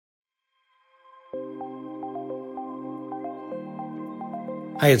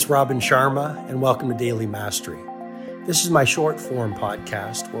Hi, it's Robin Sharma, and welcome to Daily Mastery. This is my short form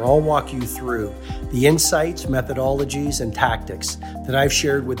podcast where I'll walk you through the insights, methodologies, and tactics that I've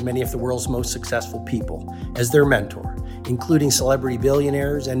shared with many of the world's most successful people as their mentor, including celebrity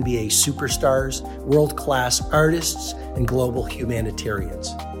billionaires, NBA superstars, world-class artists, and global humanitarians.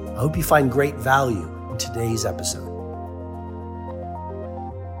 I hope you find great value in today's episode.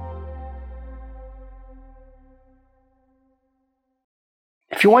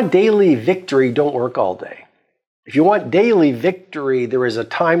 If you want daily victory, don't work all day. If you want daily victory, there is a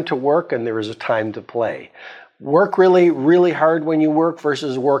time to work and there is a time to play. Work really, really hard when you work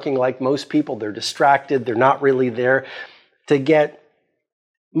versus working like most people. They're distracted. They're not really there to get.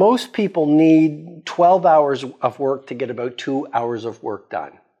 Most people need 12 hours of work to get about 2 hours of work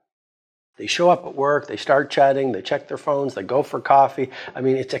done. They show up at work, they start chatting, they check their phones, they go for coffee. I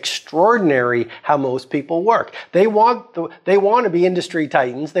mean, it's extraordinary how most people work. They want to be industry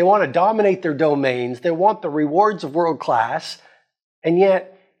titans, they want to dominate their domains, they want the rewards of world class, and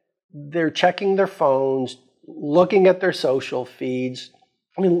yet they're checking their phones, looking at their social feeds.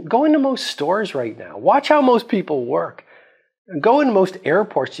 I mean, go into most stores right now. Watch how most people work. Go into most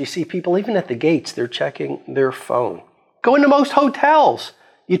airports, you see people, even at the gates, they're checking their phone. Go into most hotels.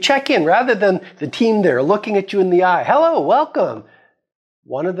 You check in rather than the team there looking at you in the eye. Hello, welcome.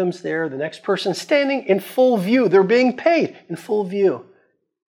 One of them's there, the next person's standing in full view. They're being paid in full view.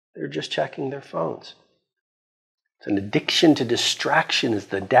 They're just checking their phones. It's an addiction to distraction is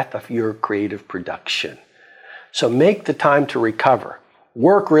the death of your creative production. So make the time to recover.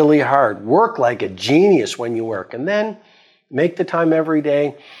 Work really hard. Work like a genius when you work. And then make the time every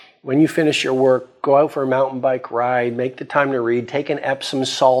day. When you finish your work, go out for a mountain bike ride, make the time to read, take an Epsom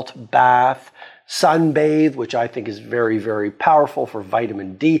salt bath, sunbathe, which I think is very, very powerful for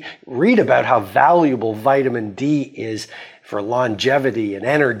vitamin D. Read about how valuable vitamin D is for longevity and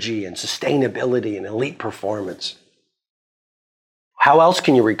energy and sustainability and elite performance. How else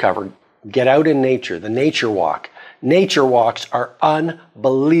can you recover? Get out in nature, the nature walk. Nature walks are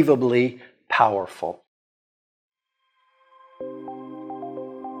unbelievably powerful.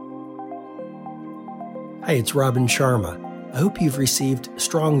 Hi, it's Robin Sharma. I hope you've received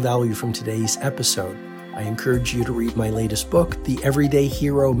strong value from today's episode. I encourage you to read my latest book, The Everyday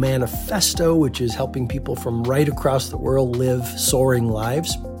Hero Manifesto, which is helping people from right across the world live soaring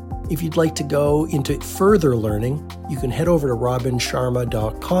lives. If you'd like to go into further learning, you can head over to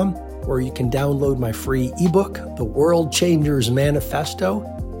robinsharma.com, where you can download my free ebook, The World Changers Manifesto.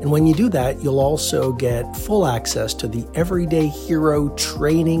 And when you do that, you'll also get full access to the Everyday Hero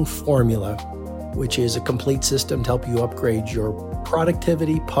Training Formula, which is a complete system to help you upgrade your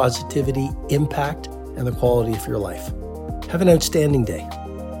productivity, positivity, impact, and the quality of your life. Have an outstanding day.